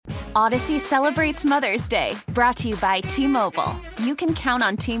Odyssey celebrates Mother's Day, brought to you by T-Mobile. You can count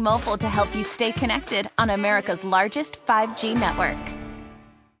on T-Mobile to help you stay connected on America's largest 5G network.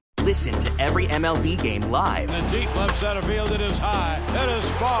 Listen to every MLB game live. In the deep left center field, it is high, it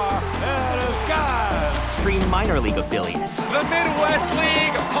is far, it is gone. Stream minor league affiliates. The Midwest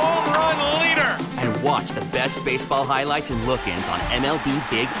League home run leader. And watch the best baseball highlights and look-ins on MLB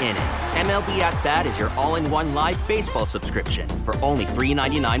Big Inning. MLB At Bat is your all-in-one live baseball subscription for only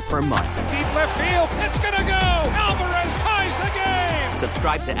 $3.99 per month. Deep left field, it's gonna go. Alvarez ties the game.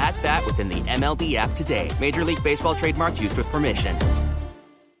 Subscribe to At Bat within the MLB app today. Major League Baseball trademarks used with permission.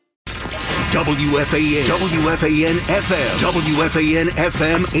 WFAN, WFAN FM, WFAN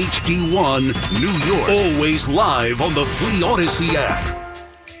FM HD1, New York. Always live on the free Odyssey app.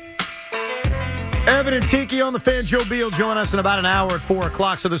 Evan and Tiki on the Fan. Joe Beal join us in about an hour at 4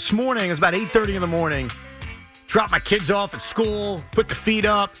 o'clock. So this morning, it's about 8:30 in the morning. Dropped my kids off at school, put the feet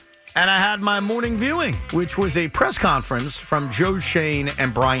up, and I had my morning viewing, which was a press conference from Joe Shane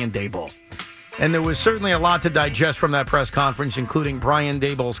and Brian Daboll. And there was certainly a lot to digest from that press conference, including Brian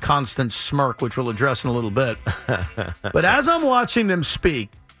Daboll's constant smirk, which we'll address in a little bit. But as I'm watching them speak,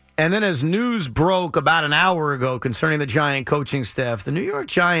 and then as news broke about an hour ago concerning the Giant coaching staff, the New York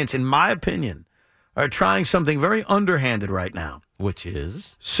Giants, in my opinion, are trying something very underhanded right now. Which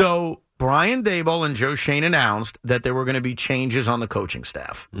is? So Brian Daboll and Joe Shane announced that there were going to be changes on the coaching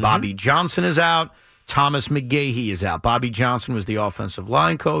staff. Mm-hmm. Bobby Johnson is out. Thomas McGahee is out. Bobby Johnson was the offensive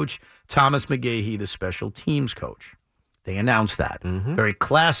line coach. Thomas McGahee, the special teams coach. They announced that. Mm-hmm. Very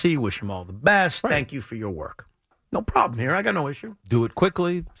classy. Wish him all the best. Right. Thank you for your work. No problem here. I got no issue. Do it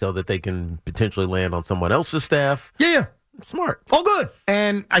quickly so that they can potentially land on someone else's staff. Yeah. Smart. All good.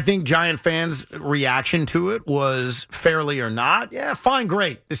 And I think Giant fans' reaction to it was fairly or not. Yeah, fine,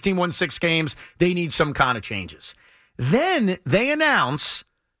 great. This team won 6 games. They need some kind of changes. Then they announce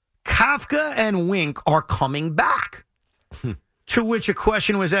Kafka and Wink are coming back. To which a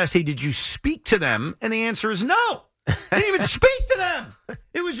question was asked, hey, did you speak to them? And the answer is no. They didn't even speak to them.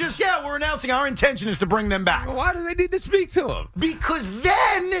 It was just, yeah, we're announcing our intention is to bring them back. Why do they need to speak to them? Because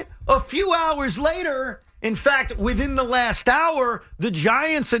then, a few hours later, in fact, within the last hour, the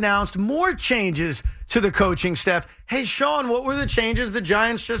Giants announced more changes to the coaching staff. Hey, Sean, what were the changes the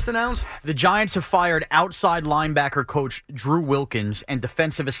Giants just announced? The Giants have fired outside linebacker coach Drew Wilkins and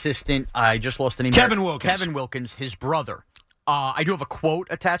defensive assistant, I just lost the name. Kevin Wilkins. Kevin Wilkins, his brother. I do have a quote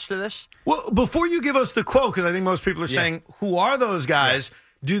attached to this. Well, before you give us the quote, because I think most people are saying, who are those guys? Yeah.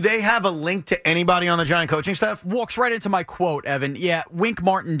 Do they have a link to anybody on the Giant coaching staff? Walks right into my quote, Evan. Yeah, Wink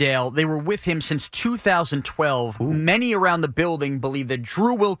Martendale, they were with him since 2012. Ooh. Many around the building believe that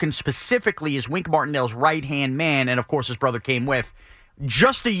Drew Wilkins specifically is Wink Martindale's right-hand man, and of course his brother came with.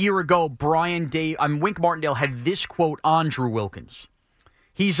 Just a year ago, Wink Martindale had this quote on Drew Wilkins.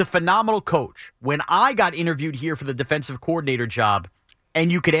 He's a phenomenal coach. When I got interviewed here for the defensive coordinator job, and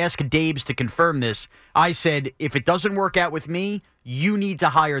you could ask Dabes to confirm this, I said, if it doesn't work out with me, you need to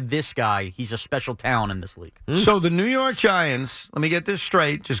hire this guy. He's a special talent in this league. So the New York Giants, let me get this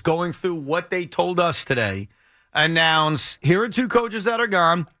straight, just going through what they told us today, announce, here are 2 coaches that are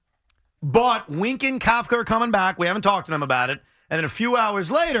gone, but Wink and Kafka are coming back. We haven't talked to them about it. And then a few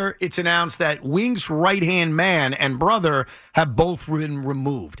hours later, it's announced that Wink's right-hand man and brother have both been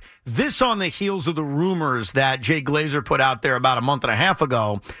removed. This on the heels of the rumors that Jay Glazer put out there about a month and a half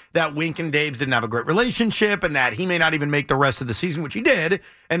ago that Wink and Dabes didn't have a great relationship and that he may not even make the rest of the season, which he did,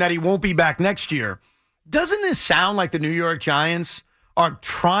 and that he won't be back next year. Doesn't this sound like the New York Giants are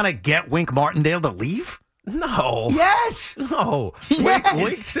trying to get Wink Martendale to leave? No. Yes. No. Yes.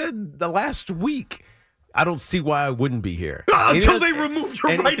 Wink said the last week, I don't see why I wouldn't be here. Until they remove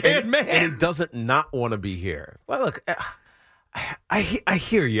your right-hand man. And he doesn't not want to be here. Well, look, I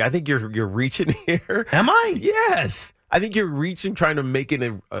hear you. I think you're reaching here. Am I? Yes. I think you're reaching, trying to make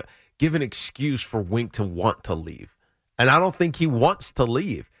it give an excuse for Wink to want to leave. And I don't think he wants to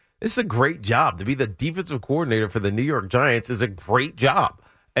leave. This is a great job. To be the defensive coordinator for the New York Giants is a great job.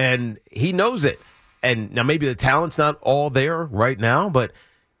 And he knows it. And now maybe the talent's not all there right now, but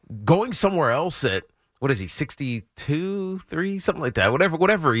going somewhere else at, what is he, 62, 3, something like that,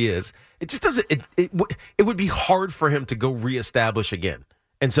 whatever he is, it just doesn't, it would be hard for him to go reestablish again.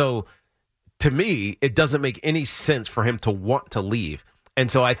 And so, to me, it doesn't make any sense for him to want to leave. And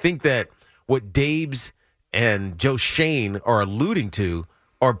so I think that what Dabes and Joe Shane are alluding to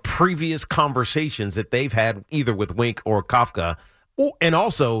are previous conversations that they've had either with Wink or Kafka, and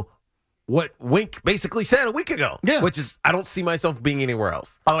also what Wink basically said a week ago, which is, I don't see myself being anywhere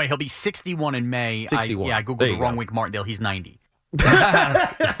else. By the way, he'll be 61 in May. 61. I Googled the wrong Wink Martindale. He's 90.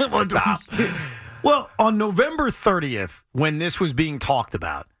 Well, on November 30th, when this was being talked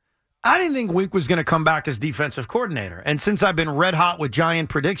about, I didn't think Wink was going to come back as defensive coordinator. And since I've been red hot with Giant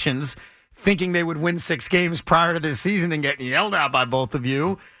predictions, thinking they would win 6 games prior to this season and getting yelled at by both of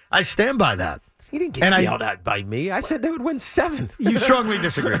you, I stand by that. You didn't get yelled at by me. I said they would win 7. You strongly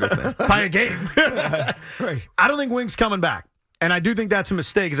disagree with me. By a game. Right. I don't think Wink's coming back. And I do think that's a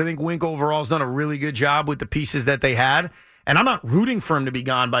mistake because I think Wink overall has done a really good job with the pieces that they had. And I'm not rooting for him to be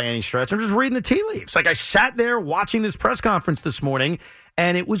gone by any stretch. I'm just reading the tea leaves. Like, I sat there watching this press conference this morning,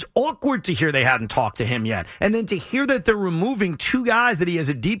 and it was awkward to hear they hadn't talked to him yet. And then to hear that they're removing 2 guys that he has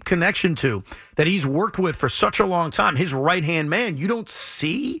a deep connection to, that he's worked with for such a long time, his right-hand man, you don't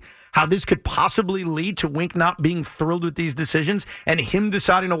see how this could possibly lead to Wink not being thrilled with these decisions and him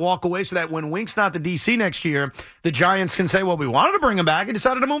deciding to walk away so that when Wink's not the DC next year, the Giants can say, well, we wanted to bring him back and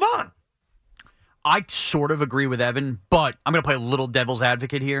decided to move on. I sort of agree with Evan, but I'm going to play a little devil's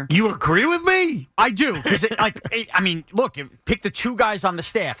advocate here. You agree with me? I do. Because, look, pick the 2 guys on the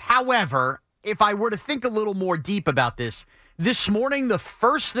staff. However, if I were to think a little more deep about this morning, the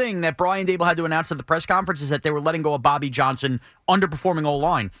first thing that Brian Daboll had to announce at the press conference is that they were letting go of Bobby Johnson, underperforming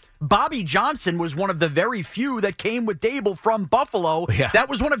O-line. Bobby Johnson was one of the very few that came with Daboll from Buffalo. Yeah. That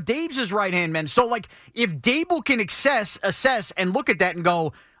was one of Dave's right-hand men. So, if Daboll can assess and look at that and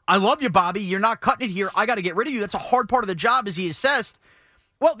go, I love you, Bobby. You're not cutting it here. I got to get rid of you. That's a hard part of the job, as he assessed.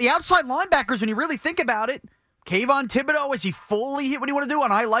 Well, the outside linebackers, when you really think about it, Kayvon Thibodeau, is he fully hit what he want to do?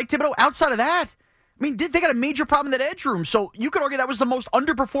 And I like Thibodeau. Outside of that, they got a major problem in that edge room. So you could argue that was the most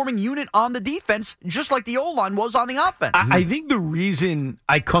underperforming unit on the defense, just like the O-line was on the offense. I think the reason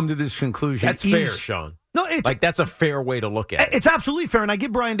I come to this conclusion That's fair, Sean. No, it's that's a fair way to look at it. It's absolutely fair, and I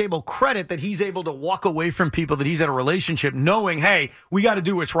give Brian Daboll credit that he's able to walk away from people that he's had a relationship knowing, hey, we got to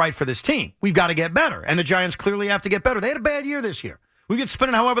do what's right for this team. We've got to get better, and the Giants clearly have to get better. They had a bad year this year. We could spin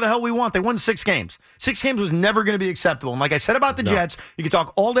it however the hell we want. They won 6 games. 6 games was never going to be acceptable. And like I said about the Jets, you could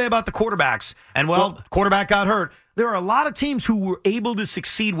talk all day about the quarterbacks, and quarterback got hurt. There are a lot of teams who were able to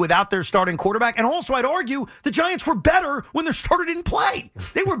succeed without their starting quarterback. And also, I'd argue, the Giants were better when their starter didn't play.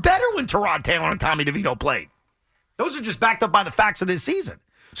 They were better when Tyrod Taylor and Tommy DeVito played. Those are just backed up by the facts of this season.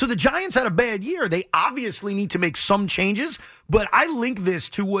 So the Giants had a bad year. They obviously need to make some changes, but I link this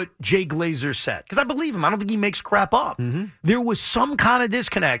to what Jay Glazer said, because I believe him. I don't think he makes crap up. Mm-hmm. There was some kind of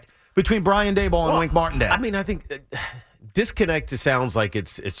disconnect between Brian Daboll and Wink Martendale. I think disconnect sounds like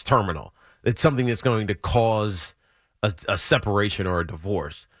it's terminal. It's something that's going to cause a separation or a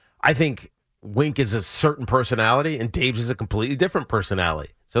divorce. I think Wink is a certain personality, and Dave's is a completely different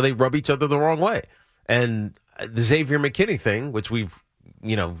personality. So they rub each other the wrong way. And the Xavier McKinney thing, which we've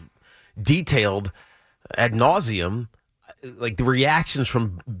detailed ad nauseum, like the reactions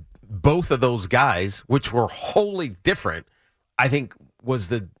from both of those guys, which were wholly different, I think was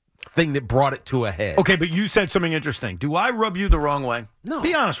the thing that brought it to a head. Okay, but you said something interesting. Do I rub you the wrong way? No.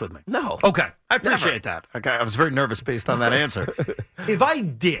 Be honest with me. No. Okay, I appreciate that. Okay, I was very nervous based on that answer. If I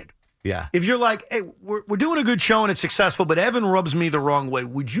did, if you're like, hey, we're doing a good show and it's successful, but Evan rubs me the wrong way,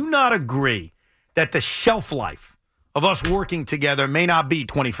 would you not agree that the shelf life of us working together may not be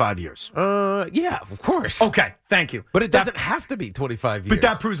 25 years? Yeah, of course. Okay, thank you. But it doesn't have to be 25 years. But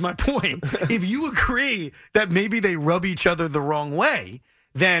that proves my point. If you agree that maybe they rub each other the wrong way,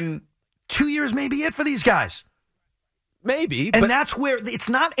 then 2 years may be it for these guys. Maybe. And that's where it's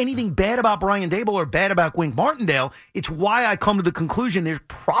not anything bad about Brian Daboll or bad about Wink Martendale. It's why I come to the conclusion they're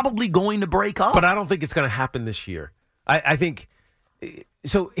probably going to break up. But I don't think it's going to happen this year. I think...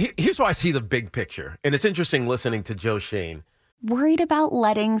 So here's why I see the big picture. And it's interesting listening to Joe Shane. Worried about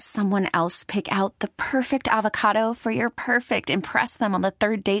letting someone else pick out the perfect avocado for your perfect impress them on the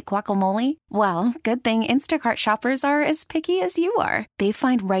third date guacamole? Well, good thing Instacart shoppers are as picky as you are. They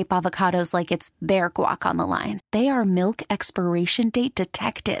find ripe avocados like it's their guac on the line. They are milk expiration date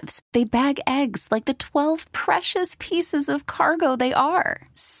detectives. They bag eggs like the 12 precious pieces of cargo they are.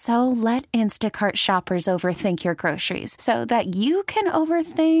 So let Instacart shoppers overthink your groceries so that you can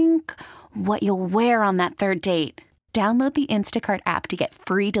overthink what you'll wear on that third date. Download the Instacart app to get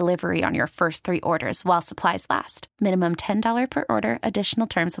free delivery on your first 3 orders while supplies last. Minimum $10 per order. Additional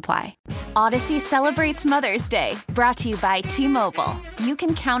terms apply. Odyssey celebrates Mother's Day. Brought to you by T-Mobile. You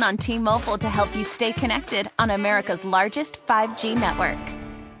can count on T-Mobile to help you stay connected on America's largest 5G network.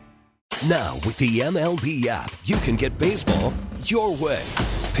 Now, with the MLB app, you can get baseball your way.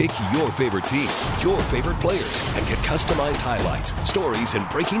 Pick your favorite team, your favorite players, and get customized highlights, stories, and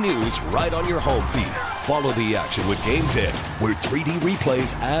breaking news right on your home feed. Follow the action with Game 10, where 3D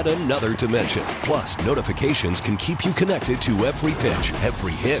replays add another dimension. Plus, notifications can keep you connected to every pitch,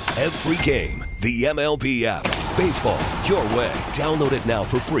 every hit, every game. The MLB app. Baseball, your way. Download it now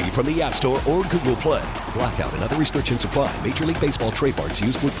for free from the App Store or Google Play. Blackout and other restrictions apply. Major League Baseball trademarks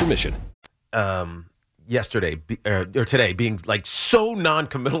used with permission. Yesterday or today being like so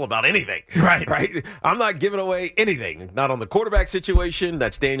non-committal about anything. Right. I'm not giving away anything. Not on the quarterback situation.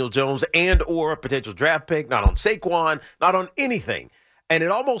 That's Daniel Jones and or a potential draft pick. Not on Saquon. Not on anything. And it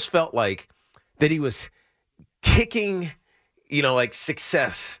almost felt like that he was kicking, like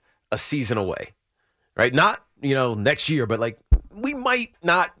success a season away. Right? Not, next year, but like we might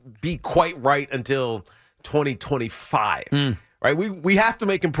not be quite right until 2025. Right? We have to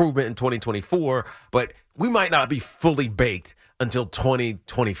make improvement in 2024, but we might not be fully baked until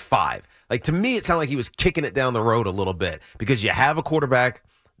 2025. Like, to me, it sounded like he was kicking it down the road a little bit because you have a quarterback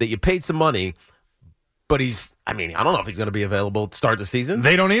that you paid some money, but I don't know if he's going to be available to start the season.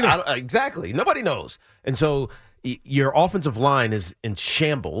 They don't either. Exactly. Nobody knows. And so your offensive line is in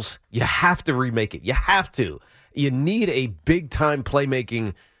shambles. You have to remake it. You have to. You need a big-time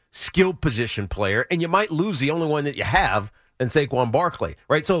playmaking skill position player, and you might lose the only one that you have, and Saquon Barkley,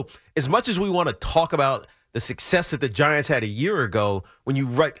 right? So as much as we want to talk about the success that the Giants had a year ago, when you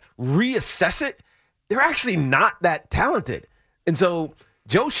reassess it, they're actually not that talented. And so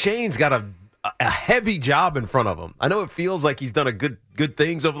Joe Shane's got a heavy job in front of him. I know it feels like he's done a good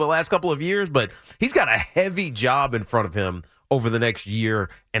things over the last couple of years, but he's got a heavy job in front of him over the next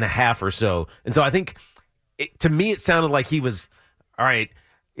year and a half or so. And so I think, to me, it sounded like he was, all right,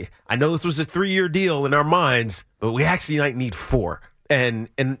 I know this was a 3-year deal in our minds, but we actually might need 4. And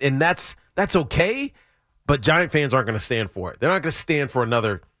that's okay, but Giant fans aren't going to stand for it. They're not going to stand for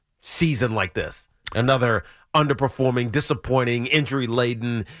another season like this, another underperforming, disappointing,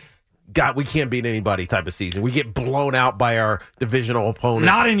 injury-laden, God, we can't beat anybody type of season. We get blown out by our divisional opponents.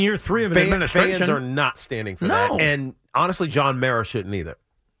 Not in year 3 of an administration. Fans are not standing for that. And honestly, John Mara shouldn't either.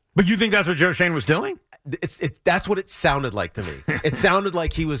 But you think that's what Joe Shane was doing? That's what it sounded like to me. It sounded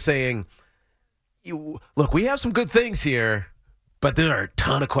like he was saying, look, we have some good things here, but there are a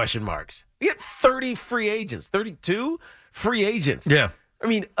ton of question marks. We had 30 free agents, 32 free agents. Yeah. I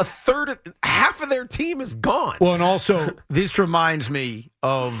mean, half of their team is gone. Well, and also, this reminds me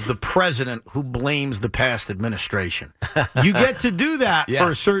of the president who blames the past administration. You get to do that for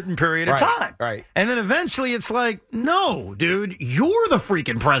a certain period of time. Right. And then eventually it's like, no, dude, you're the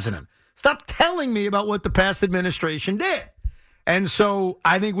freaking president. Stop telling me about what the past administration did. And so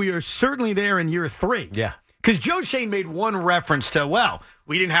I think we are certainly there in year 3. Yeah. Because Joe Shane made one reference to,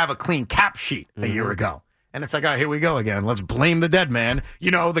 we didn't have a clean cap sheet a year ago. And it's like, here we go again. Let's blame the dead man.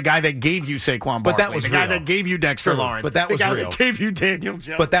 The guy that gave you Saquon Barkley. But that was the real. guy that gave you Dexter Lawrence. But that was the guy real. that gave you Daniel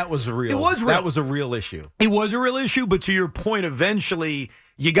Jones. But that was real. It was real. That was a real issue. It was a real issue, but to your point, eventually,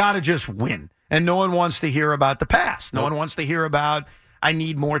 you got to just win. And no one wants to hear about the past. No one wants to hear about, I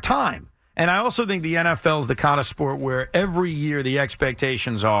need more time. And I also think the NFL is the kind of sport where every year the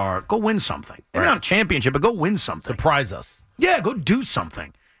expectations are, go win something. Maybe not a championship, but go win something. Surprise us. Yeah, go do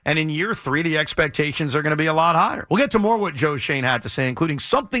something. And in year 3, the expectations are going to be a lot higher. We'll get to more what Joe Shane had to say, including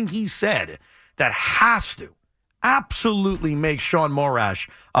something he said that has to absolutely make Sean Morash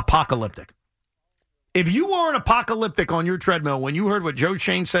apocalyptic. If you weren't apocalyptic on your treadmill when you heard what Joe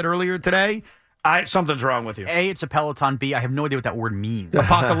Shane said earlier today, something's wrong with you. A, it's a Peloton. B, I have no idea what that word means.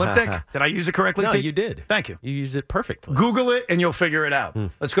 Apocalyptic? Did I use it correctly? No, you did. Thank you. You used it perfectly. Google it, and you'll figure it out.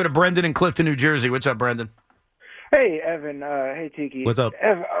 Let's go to Brendan in Clifton, New Jersey. What's up, Brendan? Hey, Evan. Hey, Tiki. What's up?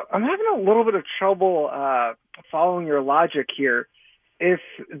 Ev, I'm having a little bit of trouble following your logic here. If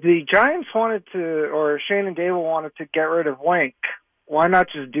the Giants wanted to, or Shane and Dable wanted to get rid of Wink, why not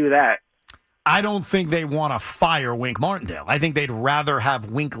just do that? I don't think they want to fire Wink Martendale. I think they'd rather have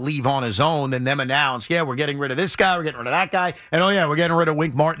Wink leave on his own than them announce, we're getting rid of this guy, we're getting rid of that guy, and we're getting rid of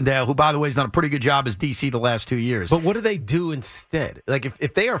Wink Martendale, who, by the way, has done a pretty good job as DC the last 2 years. But what do they do instead? Like,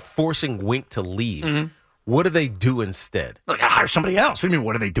 if they are forcing Wink to leave, what do they do instead? They got to hire somebody else. What do you mean,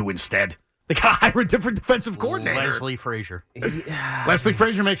 what do they do instead? They got to hire a different defensive coordinator. Leslie Frazier. Leslie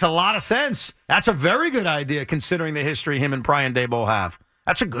Frazier makes a lot of sense. That's a very good idea, considering the history him and Brian Daboll have.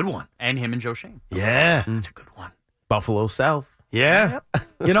 That's a good one. And him and Joe Shane. Yeah, that's a good one. Buffalo South. Yeah.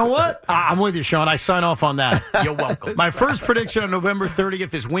 You know what? I'm with you, Sean. I sign off on that. You're welcome. My first prediction on November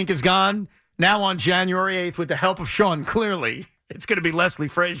 30th is Wink is gone. Now on January 8th, with the help of Sean, clearly, it's going to be Leslie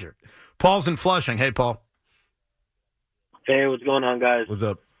Frazier. Paul's in Flushing. Hey, Paul. Hey, what's going on, guys? What's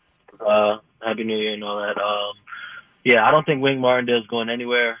up? Happy New Year and all that. I don't think Wink Martindale's going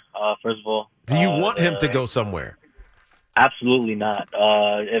anywhere, first of all. Do you want him to go somewhere? Absolutely not.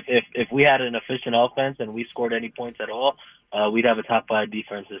 If we had an efficient offense and we scored any points at all, we'd have a top 5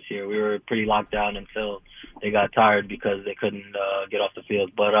 defense this year. We were pretty locked down until they got tired because they couldn't get off the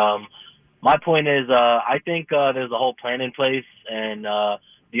field. But my point is, I think there's a whole plan in place, and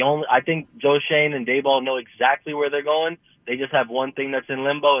I think Joe Shane and Dayball know exactly where they're going. They just have one thing that's in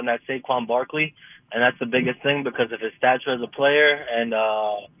limbo, and that's Saquon Barkley, and that's the biggest thing because of his stature as a player, and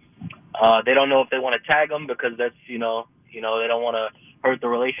they don't know if they want to tag him because that's they don't want to hurt the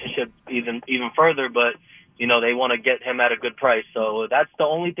relationship even further, but they want to get him at a good price. So that's the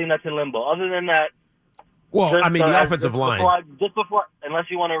only thing that's in limbo. Other than that. Well, just, the offensive line. Unless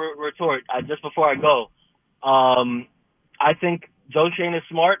you want to retort, just before I go, I think Joe Shane is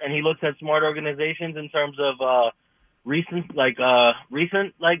smart, and he looks at smart organizations in terms of recent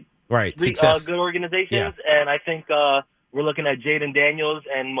success. Good organizations. Yeah. And I think we're looking at Jaden Daniels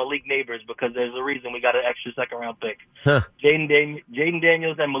and Malik Neighbors because there's a reason we got an extra second-round pick. Huh. Jaden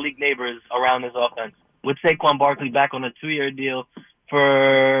Daniels and Malik Neighbors around this offense with Saquon Barkley back on a 2-year deal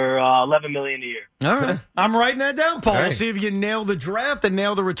for $11 million a year. All right. I'm writing that down, Paul. Right. We'll see if you can nail the draft and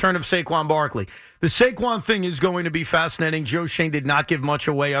nail the return of Saquon Barkley. The Saquon thing is going to be fascinating. Joe Shane did not give much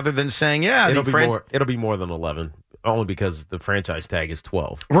away other than saying, it'll be more than 11, only because the franchise tag is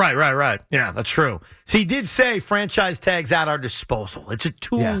 12. Right. Yeah, that's true. So he did say franchise tags at our disposal. It's a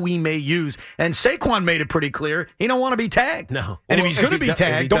tool we may use. And Saquon made it pretty clear he don't want to be tagged. No. And if he's going to be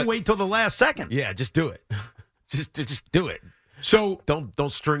tagged, don't wait till the last second. Yeah, just do it. just do it. So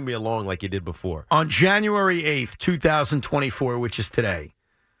don't string me along like you did before. On January 8th, 2024, which is today,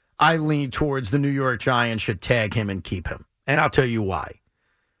 I lean towards the New York Giants should tag him and keep him. And I'll tell you why.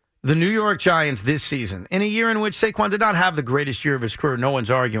 The New York Giants this season, in a year in which Saquon did not have the greatest year of his career, no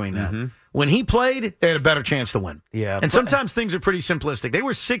one's arguing that. Mm-hmm. When he played, they had a better chance to win. Yeah. And sometimes things are pretty simplistic. They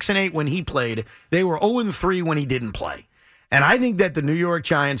were 6-8 when he played. They were 0-3 when he didn't play. And I think that the New York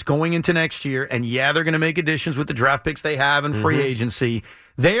Giants going into next year, and they're going to make additions with the draft picks they have and free agency,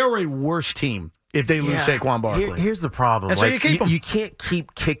 they are a worse team if they lose Saquon Barkley. Here's the problem. That's why you keep him. You can't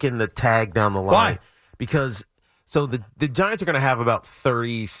keep kicking the tag down the line. Why? Because the Giants are going to have about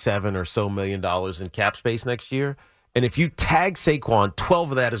 $37 or so million in cap space next year. And if you tag Saquon,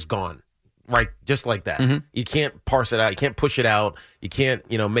 12 of that is gone. Right, just like that. Mm-hmm. You can't parse it out. You can't push it out. You can't,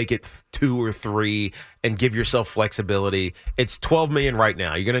 make it 2 or 3 and give yourself flexibility. It's $12 million right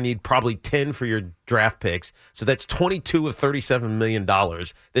now. You're going to need probably 10 for your draft picks. So that's 22 of $37 million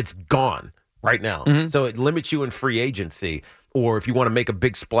that's gone right now. Mm-hmm. So it limits you in free agency, or if you want to make a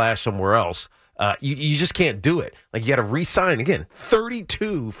big splash somewhere else. You just can't do it. Like, you got to re-sign, again,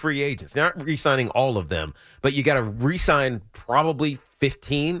 32 free agents. You're not re-signing all of them, but you got to re-sign probably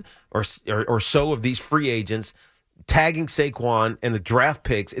 15 or so of these free agents, tagging Saquon and the draft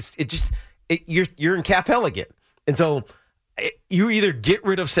picks. You're in cap hell again. And so you either get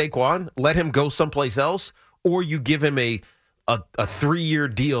rid of Saquon, let him go someplace else, or you give him a 3-year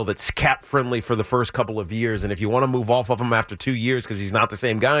deal that's cap friendly for the first couple of years, and if you want to move off of him after 2 years because he's not the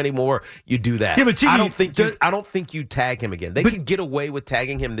same guy anymore, you do that. Yeah, but I don't think you tag him again. They could get away with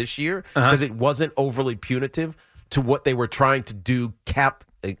tagging him this year because it wasn't overly punitive to what they were trying to do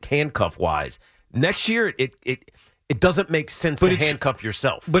handcuff wise. Next year, it doesn't make sense to handcuff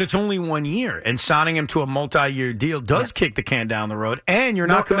yourself. But it's only 1 year, and signing him to a multi-year deal does kick the can down the road, and you're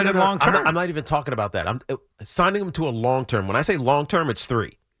not committed long-term. I'm not even talking about that. I'm signing him to a long-term. When I say long-term, it's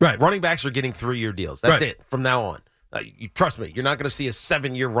 3. Right. Running backs are getting 3-year deals. That's it from now on. You trust me, you're not going to see a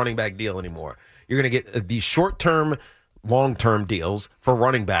 7-year running back deal anymore. You're going to get these short-term, long-term deals for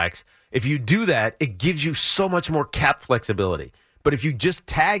running backs. If you do that, it gives you so much more cap flexibility. But if you just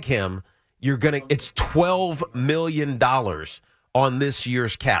tag him, it's $12 million on this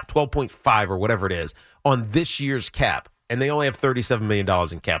year's cap, 12.5 or whatever it is on this year's cap, and they only have $37 million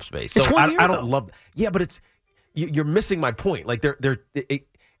in cap space. So I don't love. Yeah, but you're missing my point. Like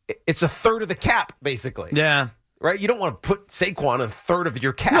it's a third of the cap basically. Yeah. Right? You don't want to put Saquon a third of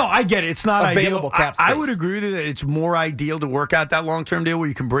your cap. No, I get it. It's not available ideal. cap space. I would agree that it's more ideal to work out that long-term deal where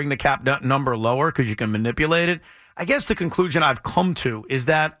you can bring the cap number lower because you can manipulate it. I guess the conclusion I've come to is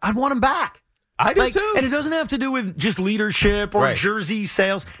that I want him back. I do too. And it doesn't have to do with just leadership or jersey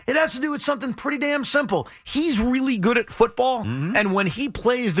sales. It has to do with something pretty damn simple. He's really good at football, and when he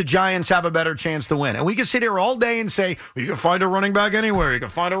plays, the Giants have a better chance to win. And we can sit here all day and say, well, you can find a running back anywhere. You can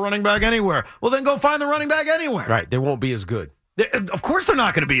find a running back anywhere. Well, then go find the running back anywhere. Right. They won't be as good. Of course they're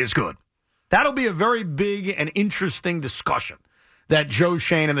not going to be as good. That'll be a very big and interesting discussion that Joe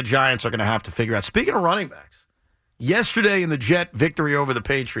Shane and the Giants are going to have to figure out. Speaking of running backs, yesterday in the Jet victory over the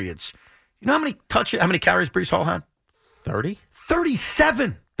Patriots, you know how many carries Breece Hall had? 30?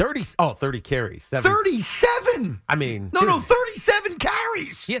 37. 30 carries. 37. I mean. No, 37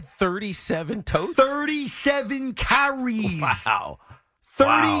 carries. He had 37 totes? 37 carries. Wow.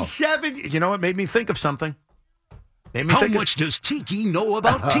 37. Wow. You know what made me think of something? How much does Tiki know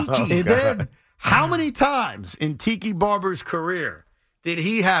about Tiki? He did. How many times in Tiki Barber's career did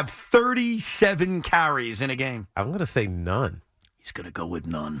he have 37 carries in a game? I'm going to say none. He's going to go with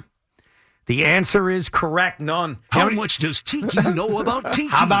none. The answer is correct, none. How much does Tiki know about Tiki?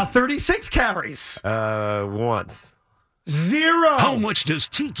 How about 36 carries? Once. 0. How much does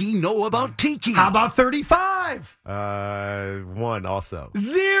Tiki know about Tiki? How about 35? 1 also.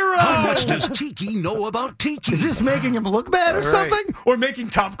 0. How much does Tiki know about Tiki? Is this making him look bad or something? Or making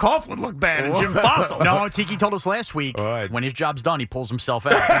Tom Coughlin look bad and Jim Fossil? No, Tiki told us last week when his job's done, he pulls himself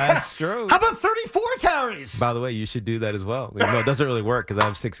out. That's true. How about 34 carries? By the way, you should do that as well. No, it doesn't really work because I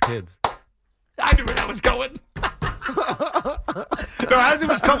have 6 kids. I knew where that was going. No, as it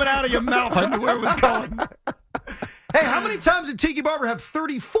was coming out of your mouth, I knew where it was going. Hey, how many times did Tiki Barber have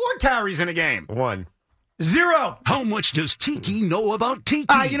 34 carries in a game? 1. 0. How much does Tiki know about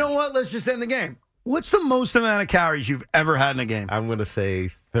Tiki? You know what? Let's just end the game. What's the most amount of carries you've ever had in a game? I'm going to say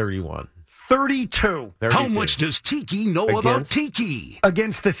 31. 32. How much does Tiki know about Tiki?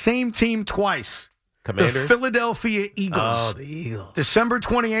 Against the same team twice. Commanders? The Philadelphia Eagles. Oh, the Eagles. December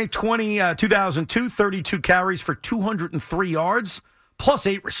 28, 2002, 32 carries for 203 yards, plus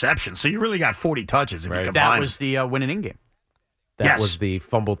 8 receptions. So you really got 40 touches if you combine. That was the winning in game. That was the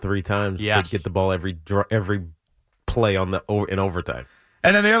fumble 3 times. Yes. They'd get the ball every play in overtime.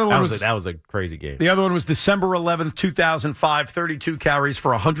 And then the other one that was a crazy game. The other one was December 11th, 2005, 32 carries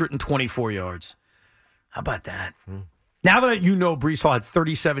for 124 yards. How about that? Now that you know Breece Hall had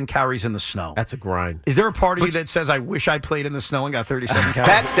 37 carries in the snow. That's a grind. Is there a part of you that says, I wish I played in the snow and got 37 carries?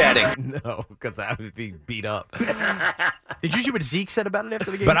 Backstabbing. No, because I would be beat up. Did you see what Zeke said about it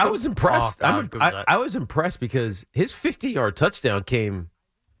after the game? But I was impressed. Oh, I was impressed because his 50-yard touchdown came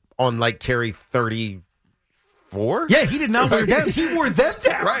on carry 34. Yeah, he did not wear them. He wore them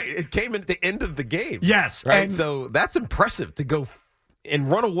down. Right. It came at the end of the game. Yes. Right. And so that's impressive to go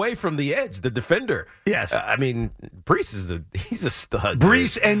and run away from the edge, the defender. Yes. I mean, Breece he's a stud.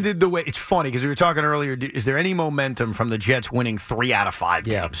 Breece ended the way. It's funny because we were talking earlier. Is there any momentum from the Jets winning 3 out of 5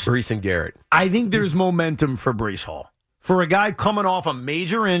 games? Breece and Garrett. I think there's momentum for Breece Hall. For a guy coming off a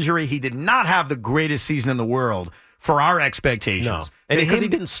major injury, he did not have the greatest season in the world for our expectations. No. And because he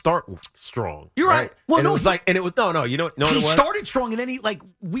didn't start strong. You're right. Well, and no, it was you know what he it was? started strong, and then he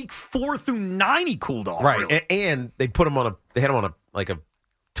week 4 through 9 he cooled off. Right. Really. And they put him on they had him on a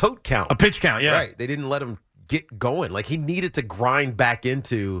tote count. A pitch count, yeah. Right. They didn't let him get going. He needed to grind back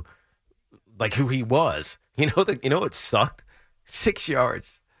into who he was. You know it sucked? 6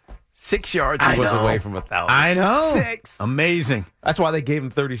 yards. 6 yards he was away from 1,000. I know. 6. Amazing. That's why they gave him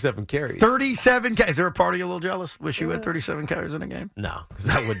 37 carries. 37 carries. Is there a part of you a little jealous? Wish you had 37 carries in a game? No, because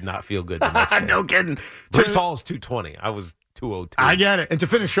that would not feel good the next day. No kidding. Breece Hall is 220. I was 202. I get it. And to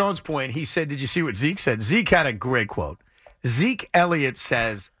finish Sean's point, he said, did you see what Zeke said? Zeke had a great quote. Zeke Elliott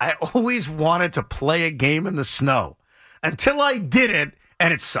says, I always wanted to play a game in the snow until I did it,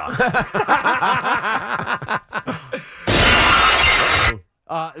 and it sucked.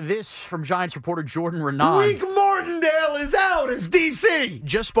 This from Giants reporter Jordan Renan. Wink Martendale is out as DC.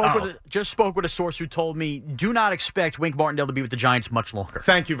 Just spoke with a source who told me, do not expect Wink Martendale to be with the Giants much longer.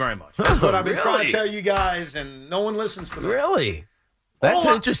 Thank you very much. That's what I've been trying to tell you guys, and no one listens to me. Really? That's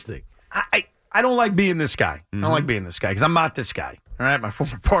interesting. I don't like being this guy. I don't like being this guy because I'm not this guy. All right? My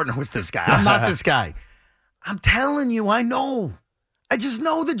former partner was this guy. I'm not this guy. I'm telling you, I know. I just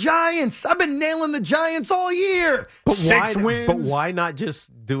know the Giants. I've been nailing the Giants all year. But 6 wins. But why not just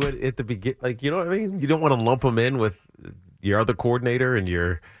do it at the beginning? You know what I mean? You don't want to lump them in with your other coordinator and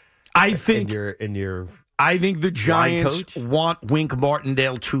your. I think the Giants want Wink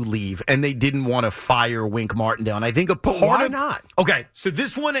Martendale to leave, and they didn't want to fire Wink Martendale. And I think why not? Okay, so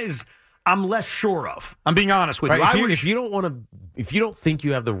this one is I'm less sure of. I'm being honest with you. If you don't think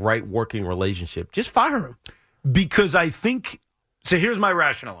you have the right working relationship, just fire him. Because I think. So here's my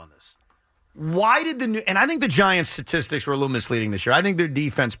rationale on this. Why did and I think the Giants' statistics were a little misleading this year. I think their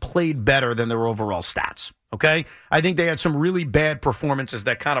defense played better than their overall stats. Okay? I think they had some really bad performances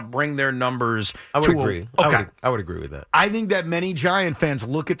that kind of bring their numbers I would agree. Okay. I would agree with that. I think that many Giant fans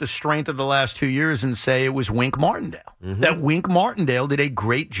look at the strength of the last 2 years and say it was Wink Martendale. Mm-hmm. That Wink Martendale did a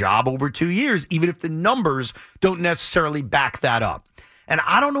great job over 2 years, even if the numbers don't necessarily back that up. And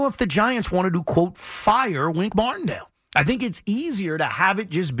I don't know if the Giants wanted to, quote, fire Wink Martendale. I think it's easier to have it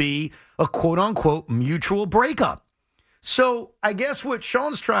just be a quote-unquote mutual breakup. So I guess what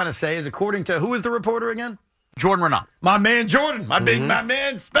Sean's trying to say is, according to, who is the reporter again? Jordan Renan. My man Jordan. My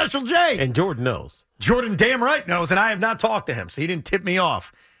man, Special J. And Jordan knows. Jordan damn right knows, and I have not talked to him, so he didn't tip me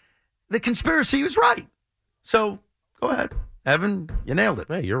off. The conspiracy was right. So go ahead. Evan, you nailed it.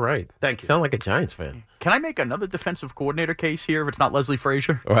 Hey, you're right. Thank you. Sound like a Giants fan. Can I make another defensive coordinator case here if it's not Leslie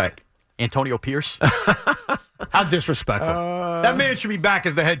Frazier? All right. Antonio Pierce. How disrespectful. That man should be back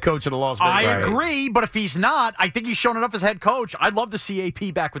as the head coach of the Las Vegas. I agree, but if he's not, I think he's shown enough as head coach. I'd love to see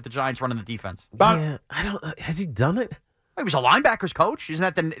AP back with the Giants running the defense. Yeah, I don't. Has he done it? He was a linebackers coach. Isn't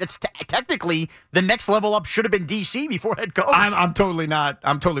that that's technically the next level up? Should have been DC before head coach. I'm totally not.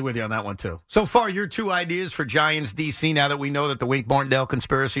 I'm totally with you on that one too. So far, your two ideas for Giants DC. Now that we know that the Wink Martindale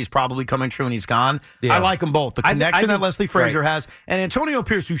conspiracy is probably coming true and he's gone, I like them both. The connection that Leslie Frazier has, and Antonio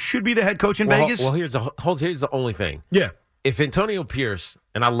Pierce, who should be the head coach in Vegas. Well, here's the only thing. Yeah, if Antonio Pierce,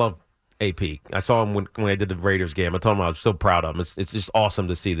 and I love AP, I saw him when I did the Raiders game. I told him I was so proud of him. It's just awesome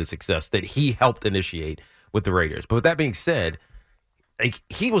to see the success that he helped initiate with the Raiders. But with that being said,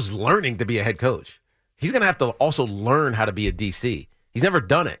 he was learning to be a head coach. He's going to have to also learn how to be a DC. He's never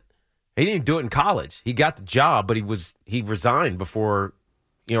done it. He didn't do it in college. He got the job, but he resigned before,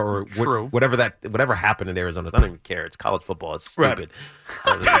 or whatever happened in Arizona. I don't even care. It's college football. It's stupid.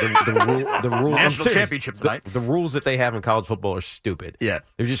 Right. The rules, National championship tonight. The rules that they have in college football are stupid.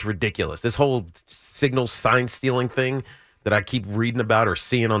 Yes. They're just ridiculous. This whole signal sign stealing thing that I keep reading about or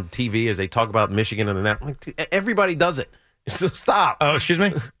seeing on TV as they talk about Michigan and that. I'm like, dude, everybody does it. So stop. Oh, excuse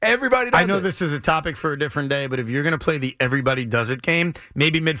me? Everybody does it. I know this is a topic for a different day, but if you're going to play the everybody does it game,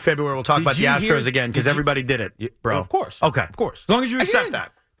 maybe mid-February we'll talk about the Astros again because everybody did it, bro. Of course. Okay. Of course. As long as you accept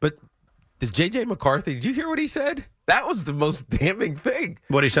that. But did J.J. McCarthy, did you hear what he said? That was the most damning thing.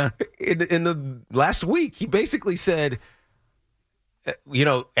 What he said? In the last week, he basically said,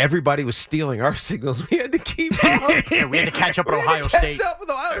 everybody was stealing our signals. We had to keep up. Yeah, we had to catch up with Ohio State. Catch up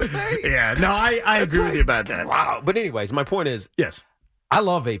with Ohio State. Yeah, no, I agree with you about that. Wow. But anyways, my point is, yes, I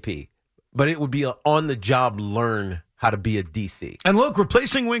love AP, but it would be an on-the-job learn how to be a DC. And look,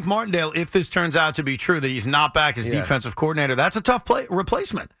 replacing Wink Martindale, if this turns out to be true, that he's not back as defensive coordinator, that's a tough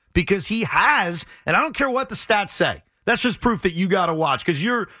replacement because he has, and I don't care what the stats say, that's just proof that you got to watch because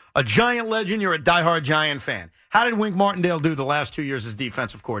you're a Giant legend, you're a diehard Giant fan. How did Wink Martindale do the last 2 years as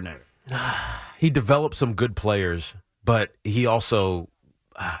defensive coordinator? He developed some good players, but he also,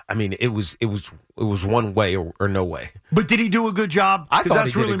 it was one way or no way. But did he do a good job? I thought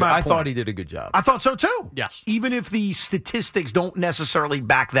he did a good job. I thought so too. Yes. Even if the statistics don't necessarily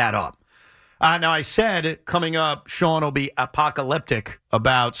back that up. Now, I said coming up, Sean will be apocalyptic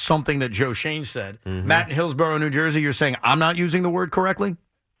about something that Joe Shane said. Mm-hmm. Matt in Hillsborough, New Jersey, you're saying I'm not using the word correctly?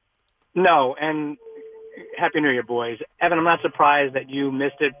 No, and Happy New Year, boys. Evan, I'm not surprised that you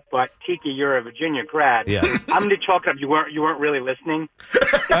missed it, but Tiki, you're a Virginia grad. Yes. I'm going to chalk up. You weren't really listening.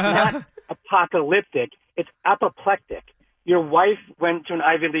 It's not apocalyptic. It's apoplectic. Your wife went to an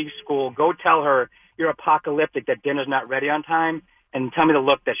Ivy League school. Go tell her you're apocalyptic, that dinner's not ready on time, and tell me the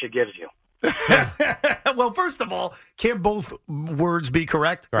look that she gives you. Well, first of all, can't both words be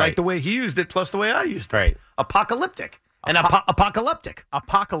correct? Right. Like the way he used it plus the way I used it. Right. Apocalyptic. And apocalyptic.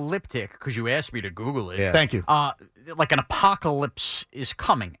 Apocalyptic, because you asked me to Google it. Yeah. Thank you. Like an apocalypse is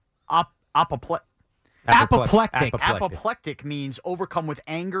coming. Apoplectic. Apoplectic means overcome with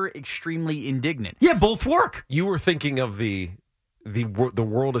anger, extremely indignant. Yeah, both work. You were thinking of the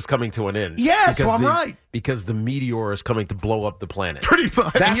world is coming to an end. Yes, so I'm right. Because the meteor is coming to blow up the planet. Pretty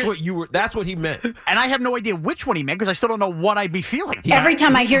much. That's what he meant. And I have no idea which one he meant because I still don't know what I'd be feeling. Every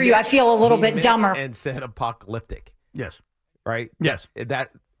time I hear you, I feel a little bit dumber. And said apocalyptic. Yes. Right? Yes.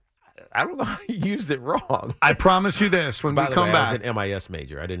 I don't know how you used it wrong. I promise you this, when we come back. I was an MIS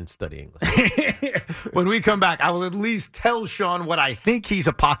major. I didn't study English. When we come back, I will at least tell Sean what I think he's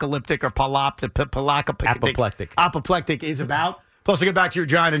apocalyptic or apoplectic is about. Plus, we'll get back to your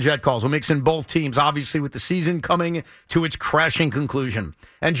Giant and Jet calls. We'll mix in both teams, obviously, with the season coming to its crashing conclusion.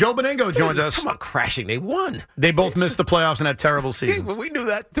 And Joe Benigno joins us. Talking about crashing. They won. They both missed the playoffs in that terrible season. We knew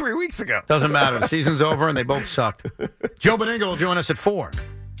that 3 weeks ago. Doesn't matter. The season's over, and they both sucked. Joe Benigno will join us at 4.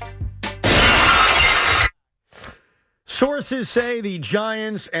 Sources say the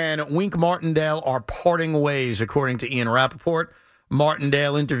Giants and Wink Martindale are parting ways, according to Ian Rappaport.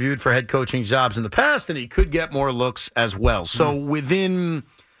 Martindale interviewed for head coaching jobs in the past, and he could get more looks as well. So within,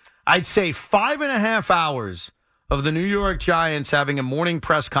 I'd say, 5.5 hours of the New York Giants having a morning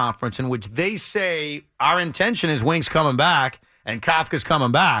press conference in which they say our intention is Wink's coming back and Kafka's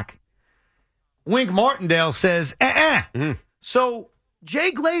coming back, Wink Martindale says, So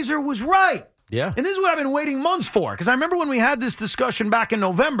Jay Glazer was right. Yeah. And this is what I've been waiting months for, because I remember when we had this discussion back in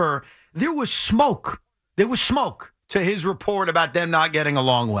November, there was smoke. There was smoke to his report about them not getting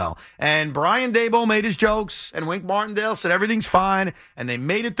along well. And Brian Daboll made his jokes, and Wink Martindale said everything's fine, and they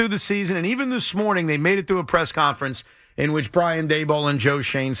made it through the season. And even this morning, they made it through a press conference in which Brian Daboll and Joe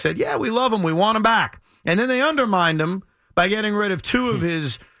Shane said, yeah, we love him. We want him back. And then they undermined him by getting rid of two of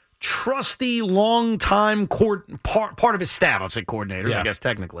his trusty, long-time part of his staff. I'll say coordinators, I guess,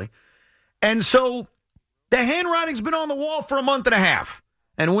 technically. And so the handwriting's been on the wall for a month and a half.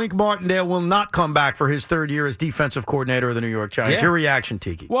 And Wink Martendale will not come back for his third year as defensive coordinator of the New York Giants. Yeah. Your reaction,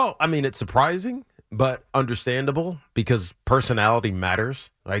 Tiki? Well, I mean, it's surprising, but understandable because personality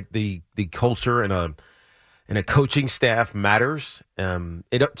matters. Right? The culture and a coaching staff matters.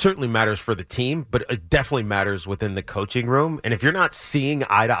 It certainly matters for the team, but it definitely matters within the coaching room. And if you're not seeing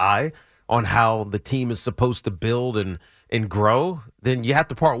eye to eye on how the team is supposed to build and grow, then you have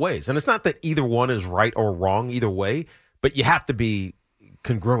to part ways. And it's not that either one is right or wrong either way, but you have to be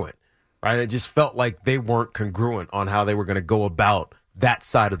congruent, right? It just felt like they weren't congruent on how they were going to go about that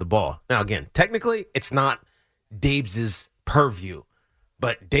side of the ball. Now, again, technically, it's not Dabes' purview,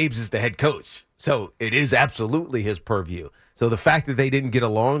 but Dabes is the head coach. So it is absolutely his purview. So the fact that they didn't get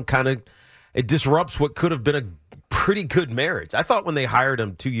along it disrupts what could have been a pretty good marriage. I thought when they hired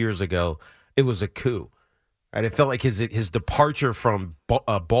him 2 years ago, it was a coup. Right? It felt like his departure from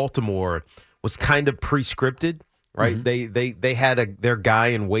Baltimore was kind of pre-scripted. Right, they had their guy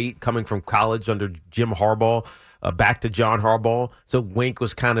in wait coming from college under Jim Harbaugh, back to John Harbaugh. So Wink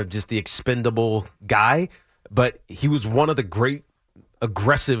was kind of just the expendable guy, but he was one of the great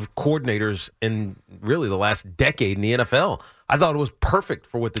aggressive coordinators in really the last decade in the NFL. I thought it was perfect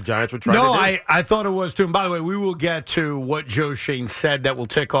for what the Giants were trying to do. No, I thought it was too. And by the way, we will get to what Joe Schoen said that will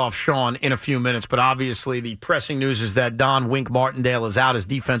tick off Sean in a few minutes. But obviously, the pressing news is that Don Wink Martendale is out as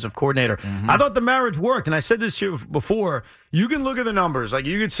defensive coordinator. I thought the marriage worked. And I said this to you before. You can look at the numbers. Like,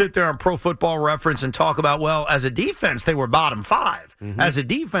 you could sit there on Pro Football Reference and talk about, well, as a defense, they were bottom 5. As a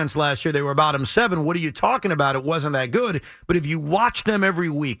defense last year, they were bottom 7. What are you talking about? It wasn't that good. But if you watch them every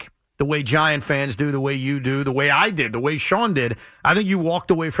week, the way Giant fans do, the way you do, the way I did, the way Sean did, I think you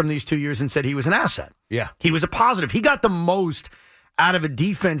walked away from these 2 years and said he was an asset. Yeah. He was a positive. He got the most out of a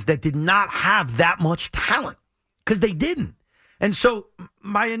defense that did not have that much talent because they didn't. And so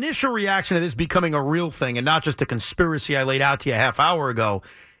my initial reaction to this becoming a real thing and not just a conspiracy I laid out to you a half hour ago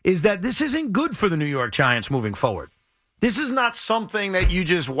is that this isn't good for the New York Giants moving forward. This is not something that you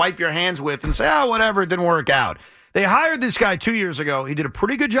just wipe your hands with and say, oh, whatever, it didn't work out. They hired this guy 2 years ago. He did a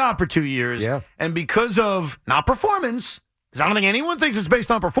pretty good job for 2 years. Yeah. And because of, not performance, because I don't think anyone thinks it's based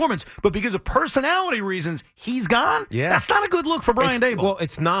on performance, but because of personality reasons, he's gone. Yeah. That's not a good look for Brian Daboll. Well,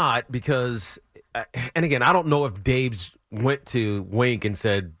 it's not because, and again, I don't know if Dabes went to Wink and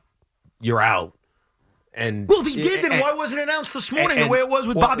said, you're out. And well, if he did, then why wasn't it announced this morning the way it was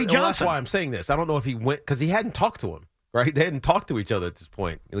with Bobby Johnson? Well, that's why I'm saying this. I don't know if he went, because he hadn't talked to him, right? They hadn't talked to each other at this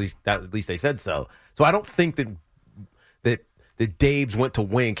point. At least they said so. So I don't think that Dabes went to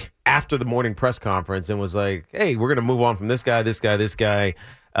Wink after the morning press conference and was like, hey, we're going to move on from this guy, this guy, this guy.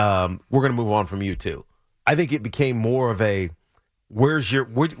 We're going to move on from you too. I think it became more of a, what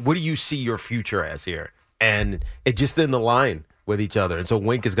do you see your future as here? And it just didn't align with each other. And so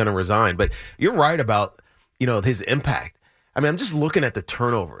Wink is going to resign. But you're right about, his impact. I mean, I'm just looking at the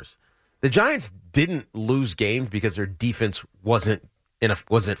turnovers. The Giants didn't lose games because their defense wasn't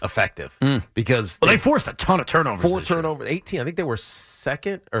effective because they forced a ton of turnovers. 4 turnovers, 18. I think they were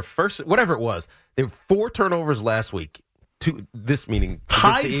second or first, whatever it was. They were 4 turnovers last week. This meaning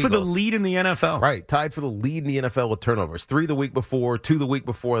tied for the lead in the NFL. Right, tied for the lead in the NFL with turnovers. 3 the week before, 2 the week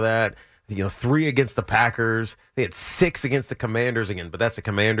before that. 3 against the Packers. They had 6 against the Commanders again, but that's the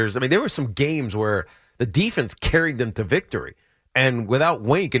Commanders. I mean, there were some games where the defense carried them to victory, and without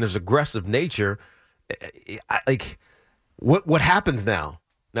Wink and his aggressive nature, What happens now?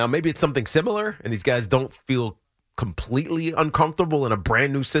 Now, maybe it's something similar, and these guys don't feel completely uncomfortable in a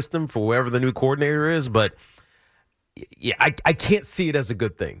brand new system for whoever the new coordinator is. But yeah, I can't see it as a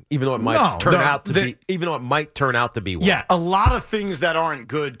good thing, even though it might turn out to be. Even though it might turn out to be one. Yeah, a lot of things that aren't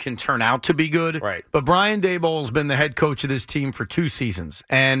good can turn out to be good. Right. But Brian Daboll's been the head coach of this team for 2 seasons,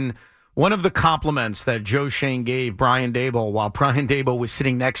 and one of the compliments that Joe Schoen gave Brian Daboll while Brian Daboll was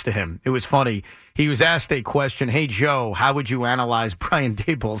sitting next to him, it was funny. He was asked a question, hey, Joe, how would you analyze Brian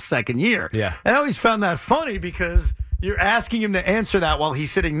Daboll's second year? Yeah. And I always found that funny because you're asking him to answer that while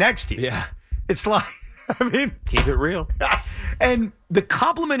he's sitting next to you. Yeah. It's like, I mean. Keep it real. And the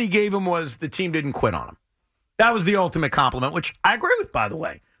compliment he gave him was the team didn't quit on him. That was the ultimate compliment, which I agree with, by the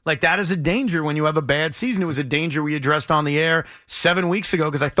way. Like, that is a danger when you have a bad season. It was a danger we addressed on the air 7 weeks ago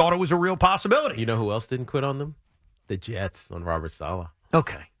because I thought it was a real possibility. You know who else didn't quit on them? The Jets on Robert Saleh.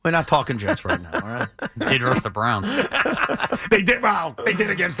 Okay. We're not talking Jets right now, all right? Did versus the Browns. They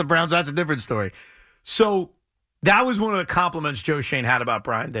did against the Browns. That's a different story. So that was one of the compliments Joe Schoen had about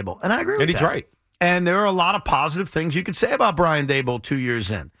Brian Daboll. And I agree with that. And he's right. And there are a lot of positive things you could say about Brian Daboll 2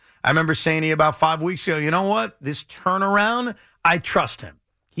 years in. I remember saying to you about 5 weeks ago, you know what? This turnaround, I trust him.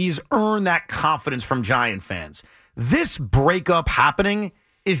 He's earned that confidence from Giant fans. This breakup happening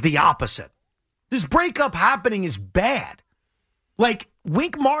is the opposite. This breakup happening is bad. Like,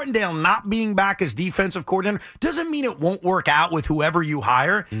 Wink Martendale not being back as defensive coordinator doesn't mean it won't work out with whoever you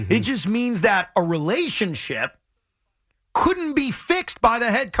hire. Mm-hmm. It just means that a relationship couldn't be fixed by the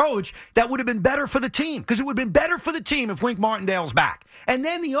head coach that would have been better for the team, because it would have been better for the team if Wink Martindale's back. And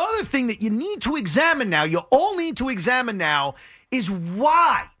then the other thing that you need to examine now, you all need to examine now, is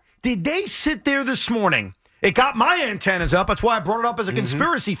why did they sit there this morning? It got my antennas up. That's why I brought it up as a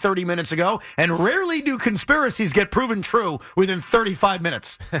conspiracy 30 minutes ago. And rarely do conspiracies get proven true within 35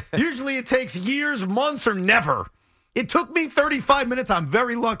 minutes. Usually it takes years, months, or never. It took me 35 minutes. I'm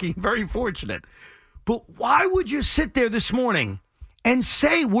very lucky, very fortunate. But why would you sit there this morning and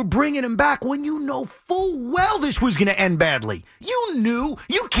say we're bringing him back when you know full well this was going to end badly? You knew.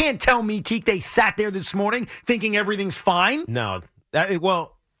 You can't tell me, Teak, they sat there this morning thinking everything's fine. No.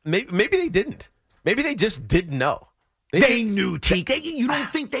 Well, maybe they didn't. Maybe they just didn't know. They knew, Teak. You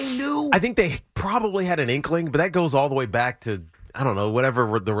don't think they knew? I think they probably had an inkling, but that goes all the way back to, I don't know,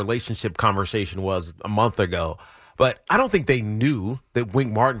 whatever the relationship conversation was a month ago. But I don't think they knew that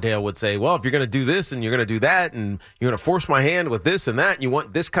Wink Martindale would say, well, if you're going to do this and you're going to do that and you're going to force my hand with this and that and you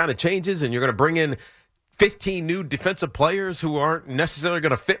want this kind of changes and you're going to bring in 15 new defensive players who aren't necessarily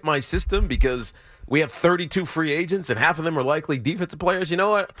going to fit my system because we have 32 free agents and half of them are likely defensive players. You know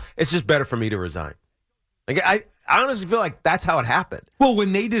what? It's just better for me to resign. Like, I honestly feel like that's how it happened. Well,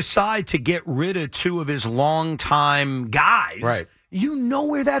 when they decide to get rid of two of his longtime guys, right, you know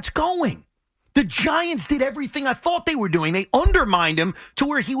where that's going. The Giants did everything I thought they were doing. They undermined him to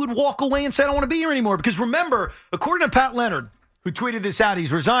where he would walk away and say, I don't want to be here anymore. Because remember, according to Pat Leonard, who tweeted this out,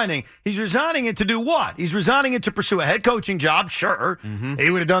 he's resigning. He's resigning it to do what? He's resigning it to pursue a head coaching job, sure. Mm-hmm. He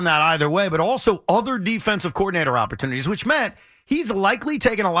would have done that either way, but also other defensive coordinator opportunities, which meant he's likely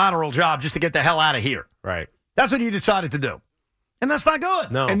taking a lateral job just to get the hell out of here. Right. That's what he decided to do. And that's not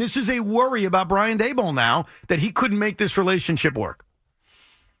good. No. And this is a worry about Brian Daboll now that he couldn't make this relationship work.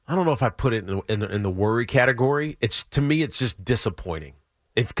 I don't know if I put it in the worry category. To me, it's just disappointing.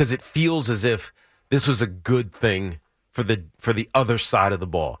 Because it feels as if this was a good thing for the other side of the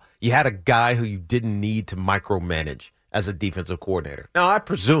ball. You had a guy who you didn't need to micromanage as a defensive coordinator. Now, I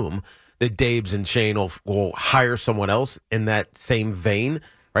presume that Dabes and Shane will hire someone else in that same vein,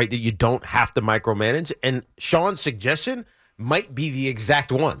 right, that you don't have to micromanage. And Sean's suggestion might be the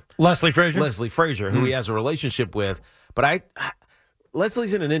exact one. Leslie Frazier, who he has a relationship with. But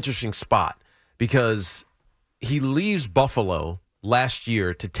Leslie's in an interesting spot because he leaves Buffalo last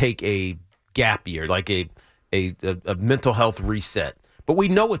year to take a gap year, like a mental health reset. But we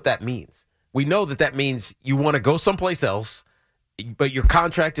know what that means. We know that means you want to go someplace else, but your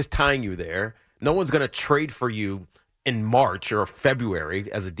contract is tying you there. No one's going to trade for you in March or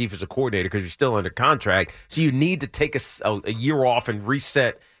February as a defensive coordinator because you're still under contract. So you need to take a year off and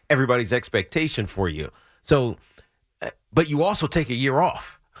reset everybody's expectation for you. So, but you also take a year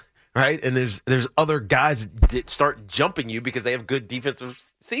off, right? And there's other guys that start jumping you because they have good defensive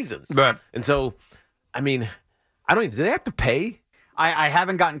seasons. Right. And so, I mean, do they have to pay? I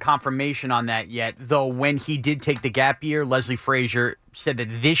haven't gotten confirmation on that yet, though when he did take the gap year, Leslie Frazier said that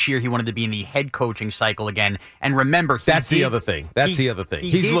this year he wanted to be in the head coaching cycle again. And remember, the other thing.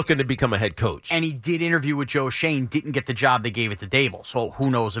 He's looking to become a head coach. And he did interview with Joe Shane, didn't get the job, they gave it to Daboll. So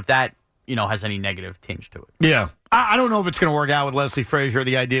who knows if that, has any negative tinge to it. Yeah. I don't know if it's going to work out with Leslie Frazier,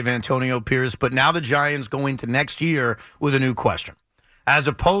 the idea of Antonio Pierce, but now the Giants go into next year with a new question. As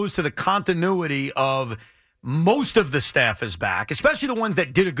opposed to the continuity of most of the staff is back, especially the ones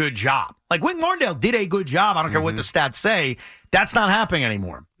that did a good job. Like Wink Martindale did a good job. I don't care what the stats say. That's not happening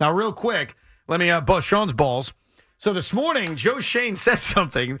anymore. Now, real quick, let me bust Sean's balls. So this morning, Joe Shane said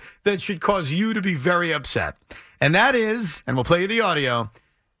something that should cause you to be very upset. And that is, and we'll play you the audio,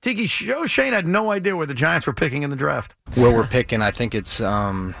 Tiki, Joe Shane had no idea where the Giants were picking in the draft. Where we're picking, I think it's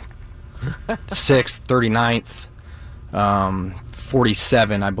 6th, 39th,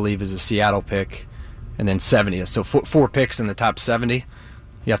 47, I believe, is a Seattle pick. And then 70th. So four picks in the top 70.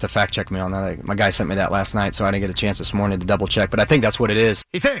 You have to fact check me on that. My guy sent me that last night, so I didn't get a chance this morning to double check. But I think that's what it is.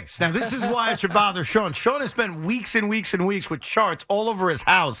 He thinks. Now, this is why it should bother Sean. Sean has spent weeks and weeks and weeks with charts all over his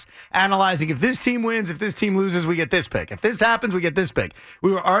house analyzing if this team wins, if this team loses, we get this pick. If this happens, we get this pick.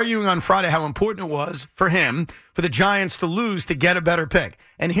 We were arguing on Friday how important it was for him, for the Giants to lose to get a better pick.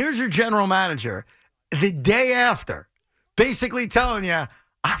 And here's your general manager the day after, basically telling you,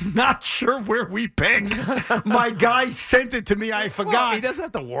 I'm not sure where we picked. My guy sent it to me. I forgot. Well, he doesn't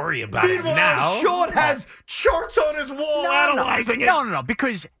have to worry about it now. Sean has charts on his wall analyzing it. No,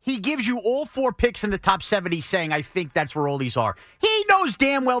 because he gives you all 4 picks in the top 70 saying, I think that's where all these are. He knows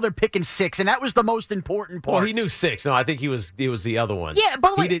damn well they're picking 6, and that was the most important part. Well, he knew 6. No, I think he was the other one. Yeah,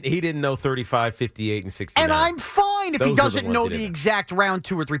 by the way, he didn't know 35, 58, and 69. And I'm fine if Those he are doesn't the know ones he the didn't. exact round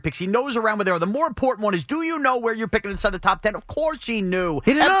 2 or 3 picks. He knows around where they are. The more important one is, do you know where you're picking inside the top 10? Of course he knew.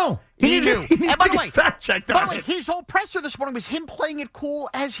 He didn't know. He knew. And by the way, fact-checked by the on way, it. his whole presser this morning was him playing it cool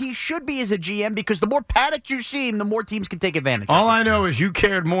as he should be as a GM, because the more panicked you seem, the more teams can take advantage of All it. I know is you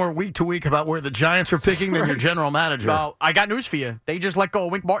cared more week to week about where the Giants were picking than your general manager. Well, I got news for you. They just let go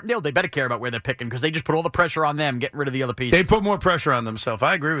of Wink Martindale. They better care about where they're picking, because they just put all the pressure on them, getting rid of the other pieces. They put more pressure on themselves.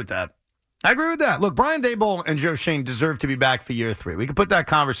 I agree with that. Look, Brian Daboll and Joe Shane deserve to be back for year 3. We can put that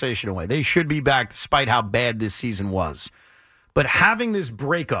conversation away. They should be back despite how bad this season was. But having this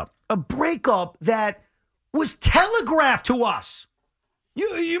breakup, a breakup that was telegraphed to us.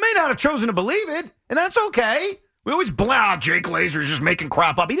 You may not have chosen to believe it, and that's okay. We always Jake Lazer's just making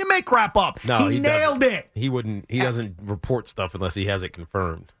crap up. He didn't make crap up. No, he nailed it. He wouldn't. He doesn't report stuff unless he has it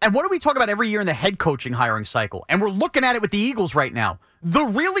confirmed. And what do we talk about every year in the head coaching hiring cycle? And we're looking at it with the Eagles right now. The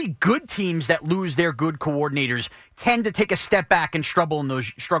really good teams that lose their good coordinators tend to take a step back and struggle in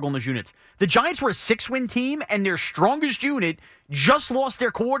those units. The Giants were a 6-win team, and their strongest unit just lost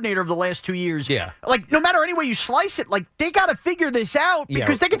their coordinator of the last 2 years. Yeah. Like, no matter any way you slice it, like, they got to figure this out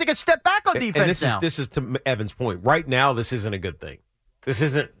because they can take a step back on defense and this is to Evan's point. Right now, this isn't a good thing.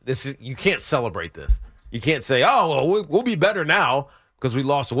 You can't celebrate this. You can't say, oh, well, we'll be better now because we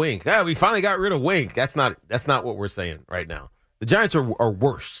lost Wink. Yeah, we finally got rid of Wink. That's not what we're saying right now. The Giants are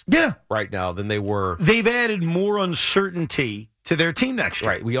worse right now than they were. They've added more uncertainty to their team next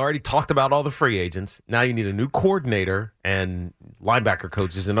year. Right. We already talked about all the free agents. Now you need a new coordinator and linebacker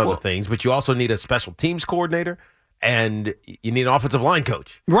coaches and other things, but you also need a special teams coordinator and you need an offensive line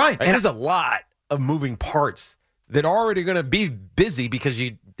coach. Right. And there's a lot of moving parts that are already going to be busy because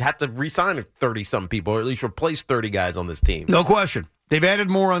you have to re-sign 30-something people, or at least replace 30 guys on this team. No question. They've added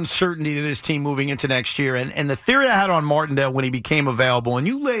more uncertainty to this team moving into next year. And the theory I had on Martindale when he became available, and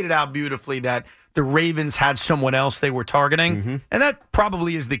you laid it out beautifully, that the Ravens had someone else they were targeting. And that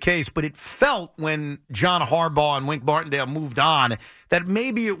probably is the case. But it felt when John Harbaugh and Wink Martindale moved on that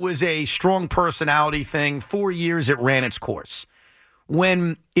maybe it was a strong personality thing. 4 years, it ran its course.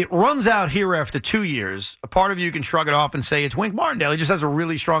 When it runs out here after 2 years, a part of you can shrug it off and say it's Wink Martindale. He just has a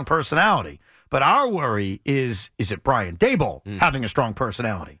really strong personality. But our worry is it Brian Daboll having a strong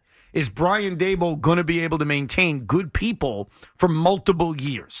personality? Is Brian Daboll going to be able to maintain good people for multiple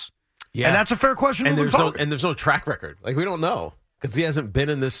years? Yeah. And that's a fair question. And there's no track record. Like, we don't know because he hasn't been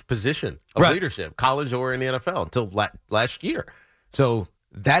in this position of leadership, college or in the NFL, until last year. So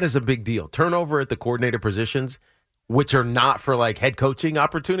that is a big deal. Turnover at the coordinator positions, which are not for like head coaching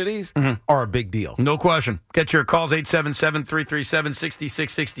opportunities, are a big deal. No question. Get your calls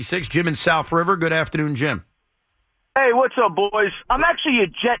 877-337-6666. Jim in South River. Good afternoon, Jim. Hey, what's up, boys? I'm actually a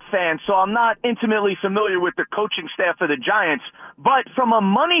Jet fan, so I'm not intimately familiar with the coaching staff of the Giants. But from a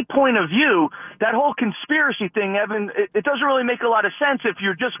money point of view, that whole conspiracy thing, Evan, it doesn't really make a lot of sense if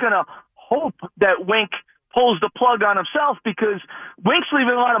you're just going to hope that Wink pulls the plug on himself, because Wink's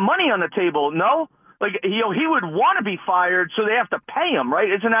leaving a lot of money on the table, no? Like, he would want to be fired, so they have to pay him, right?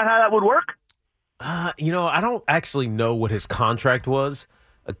 Isn't that how that would work? I don't actually know what his contract was.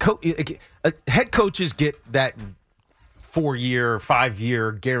 Head coaches get that 4-year,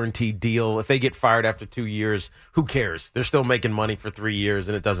 5-year guaranteed deal. If they get fired after 2 years, who cares? They're still making money for 3 years,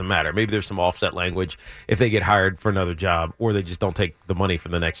 and it doesn't matter. Maybe there's some offset language if they get hired for another job, or they just don't take the money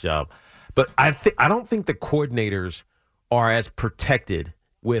from the next job. But I don't think the coordinators are as protected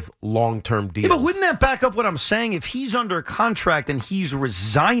with long-term deals. Yeah, but wouldn't that back up what I'm saying? If he's under contract and he's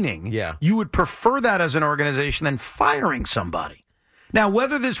resigning, you would prefer that as an organization than firing somebody. Now,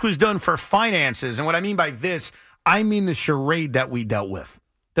 whether this was done for finances, and what I mean by this, I mean the charade that we dealt with.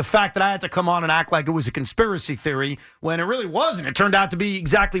 The fact that I had to come on and act like it was a conspiracy theory when it really wasn't. It turned out to be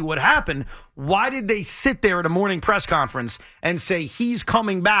exactly what happened. Why did they sit there at a morning press conference and say he's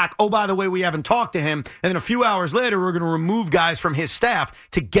coming back? Oh, by the way, we haven't talked to him. And then a few hours later, we're going to remove guys from his staff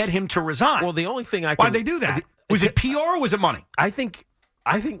to get him to resign. Well, the only thing why'd they do that? Was it PR or was it money? I think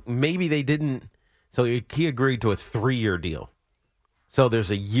maybe they didn't. So he agreed to a 3-year deal. So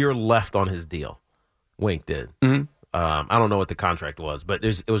there's a year left on his deal. Wink did. I don't know what the contract was, but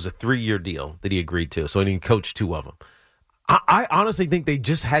it was a 3-year deal that he agreed to. So he coached 2 of them. I honestly think they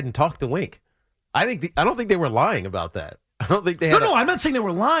just hadn't talked to Wink. I don't think they were lying about that. I don't think they had. No, I'm not saying they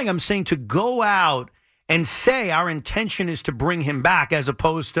were lying. I'm saying to go out and say our intention is to bring him back, as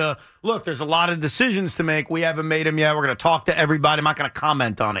opposed to, look, there's a lot of decisions to make. We haven't made him yet. We're going to talk to everybody. I'm not going to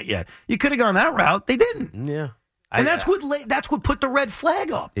comment on it yet. You could have gone that route. They didn't. Yeah. And that's what put the red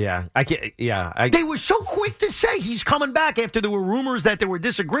flag up. Yeah. They were so quick to say he's coming back after there were rumors that there were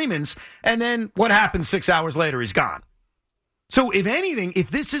disagreements. And then what happened 6 hours later? He's gone. So if anything,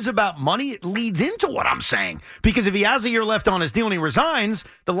 if this is about money, it leads into what I'm saying. Because if he has a year left on his deal and he resigns,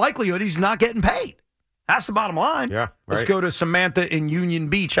 the likelihood he's not getting paid. That's the bottom line. Yeah, right. Let's go to Samantha in Union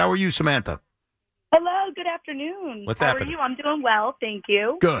Beach. How are you, Samantha? Hello, good afternoon. What's How happening? are you? I'm doing well, thank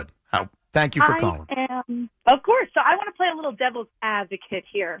you. Good. Thank you for calling. Of course. So I want to play a little devil's advocate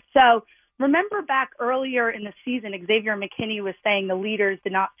here. So remember back earlier in the season, Xavier McKinney was saying the leaders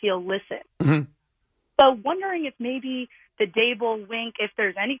did not feel listened. Mm-hmm. So wondering if maybe the Dable Wink, if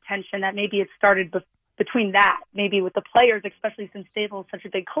there's any tension, that maybe it started between that, maybe with the players, especially since Dable is such a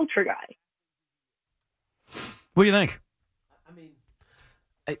big culture guy. What do you think? I mean,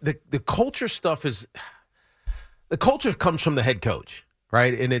 the culture stuff is the culture comes from the head coach,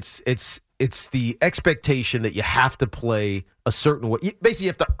 right? And it's the expectation that you have to play a certain way. Basically, you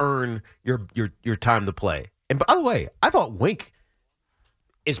have to earn your time to play. And by the way, I thought Wink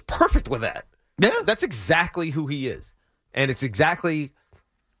is perfect with that. Yeah, that's exactly who he is, and it's exactly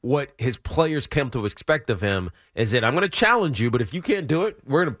what his players come to expect of him. Is that I'm going to challenge you, but if you can't do it,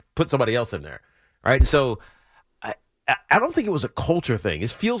 we're going to put somebody else in there, right? So I don't think it was a culture thing. It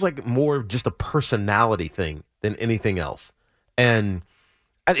feels like more just a personality thing than anything else. And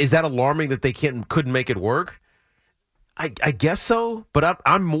is that alarming that they couldn't make it work? I guess so, but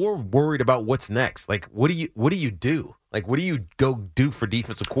I'm more worried about what's next. Like, what do you do? Like, what do you go do for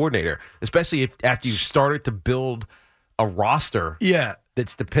defensive coordinator, especially after you started to build a roster? Yeah.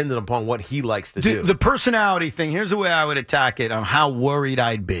 That's dependent upon what he likes to do. The personality thing, here's the way I would attack it on how worried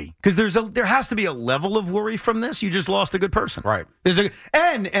I'd be. Because there has to be a level of worry from this. You just lost a good person. Right.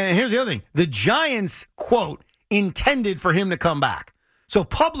 And here's the other thing. The Giants, quote, intended for him to come back. So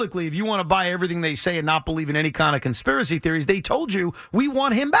publicly, if you want to buy everything they say and not believe in any kind of conspiracy theories, they told you, we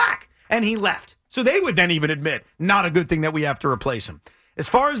want him back. And he left. So they would then even admit, not a good thing that we have to replace him. As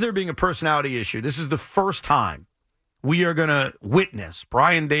far as there being a personality issue, this is the first time we are going to witness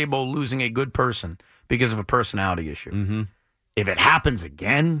Brian Daboll losing a good person because of a personality issue. Mm-hmm. If it happens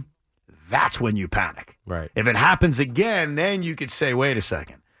again, that's when you panic. Right. If it happens again, then you could say, wait a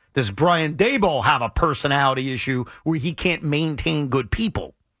second. Does Brian Daboll have a personality issue where he can't maintain good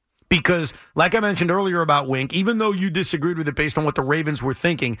people? Because, like I mentioned earlier about Wink, even though you disagreed with it based on what the Ravens were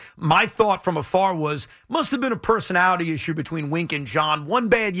thinking, my thought from afar was, must have been a personality issue between Wink and John. One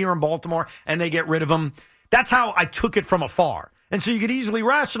bad year in Baltimore, and they get rid of him. That's how I took it from afar. And so you could easily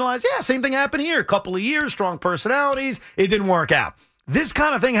rationalize, yeah, same thing happened here. A couple of years, strong personalities. It didn't work out. This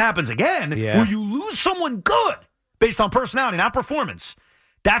kind of thing happens again where you lose someone good based on personality, not performance.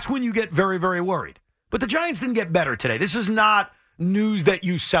 That's when you get very, very worried. But the Giants didn't get better today. This is not news that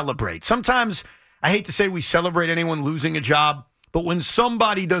you celebrate. Sometimes, I hate to say we celebrate anyone losing a job, but when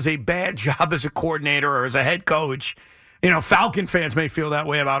somebody does a bad job as a coordinator or as a head coach, Falcon fans may feel that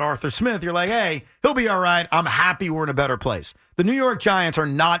way about Arthur Smith. You're like, hey, he'll be all right. I'm happy we're in a better place. The New York Giants are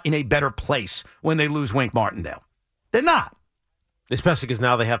not in a better place when they lose Wink Martendale. They're not. Especially because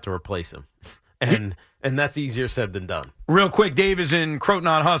now they have to replace him. And that's easier said than done. Real quick, Dave is in Croton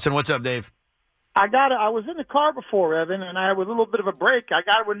on Hudson. What's up, Dave? I was in the car before, Evan, and I had a little bit of a break. I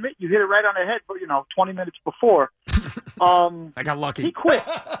got to admit, you hit it right on the head, 20 minutes before. I got lucky. He quit.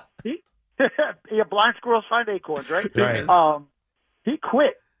 Blind squirrels find acorns, right? Right. He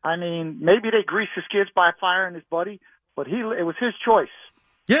quit. I mean, maybe they greased his skids by firing his buddy, but it was his choice.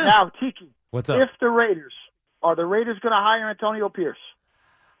 Yeah. Now, Tiki, what's up? If the Raiders going to hire Antonio Pierce?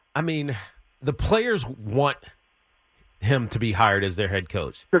 I mean, the players want him to be hired as their head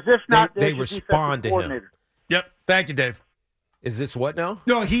coach. Because if not, they respond to him. Yep. Thank you, Dave. Is this what now?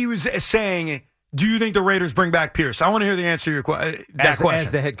 No, he was saying, do you think the Raiders bring back Pierce? I want to hear the answer to your question.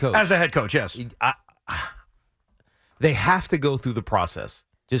 As the head coach. As the head coach, yes. They have to go through the process,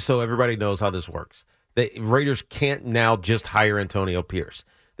 just so everybody knows how this works. The Raiders can't now just hire Antonio Pierce.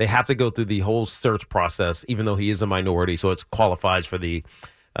 They have to go through the whole search process, even though he is a minority, so it qualifies for the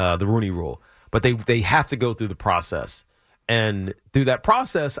Rooney Rule. But they have to go through the process. And through that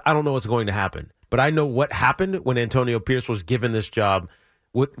process, I don't know what's going to happen. But I know what happened when Antonio Pierce was given this job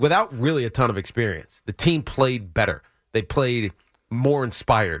without really a ton of experience. The team played better. They played more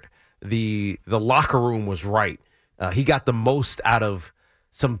inspired. The locker room was right. He got the most out of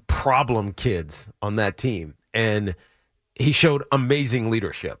some problem kids on that team. And he showed amazing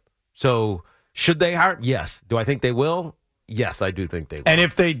leadership. So should they hire? Yes. Do I think they will? Yes, I do think they will. And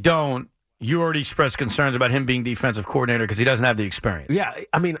if they don't, You already expressed concerns about him being defensive coordinator because he doesn't have the experience. Yeah,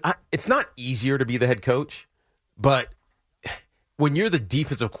 I mean, it's not easier to be the head coach, but when you're the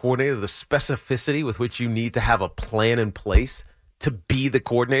defensive coordinator, the specificity with which you need to have a plan in place to be the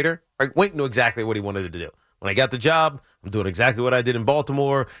coordinator, right? Wink knew exactly what he wanted to do. When I got the job, I'm doing exactly what I did in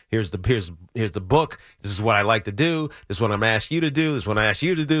Baltimore. Here's the book. This is what I like to do. This is what I'm asking you to do. This is what I ask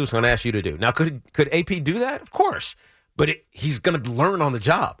you to do. This is what I ask you to do. Now, could AP do that? Of course. But he's going to learn on the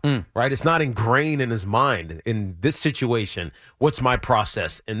job, right? It's not ingrained in his mind. In this situation, what's my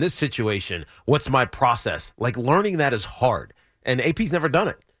process? In this situation, what's my process? Like, learning that is hard. And AP's never done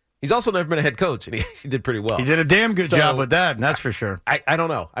it. He's also never been a head coach, and he did pretty well. He did a damn good job with that, and that's for sure. I don't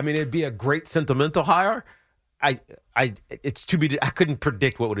know. I mean, it'd be a great sentimental hire. It's to be. I couldn't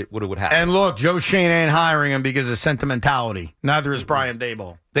predict what would happen. And look, Joe Shane ain't hiring him because of sentimentality. Neither is Brian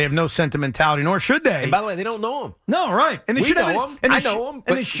Daboll. They have no sentimentality, nor should they. And by the way, they don't know him. No, right? And they should know him. I know him.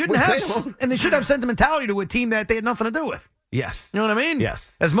 And they shouldn't have. And they should have sentimentality to a team that they had nothing to do with. Yes. You know what I mean?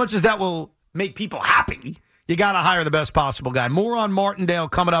 Yes. As much as that will make people happy, you got to hire the best possible guy. More on Martendale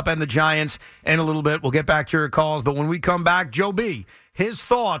coming up and the Giants in a little bit. We'll get back to your calls. But when we come back, Joe B., his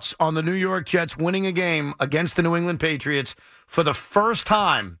thoughts on the New York Jets winning a game against the New England Patriots for the first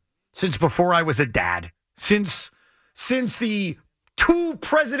time since before I was a dad. Since the 2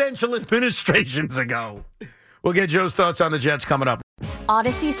 presidential administrations ago. We'll get Joe's thoughts on the Jets coming up.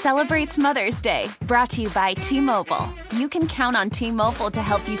 Odyssey celebrates Mother's Day, brought to you by T-Mobile. You can count on T-Mobile to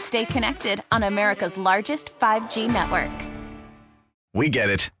help you stay connected on America's largest 5G network. We get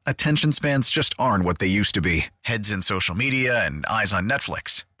it. Attention spans just aren't what they used to be. Heads in social media and eyes on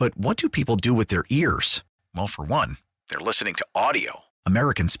Netflix. But what do people do with their ears? Well, for one, they're listening to audio.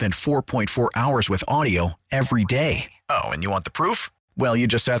 Americans spend 4.4 hours with audio every day. Oh, and you want the proof? Well, you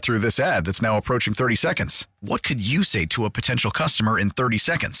just sat through this ad that's now approaching 30 seconds. What could you say to a potential customer in 30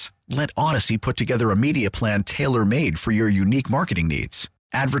 seconds? Let Odyssey put together a media plan tailor-made for your unique marketing needs.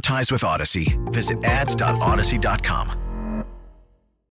 Advertise with Odyssey. Visit ads.odyssey.com.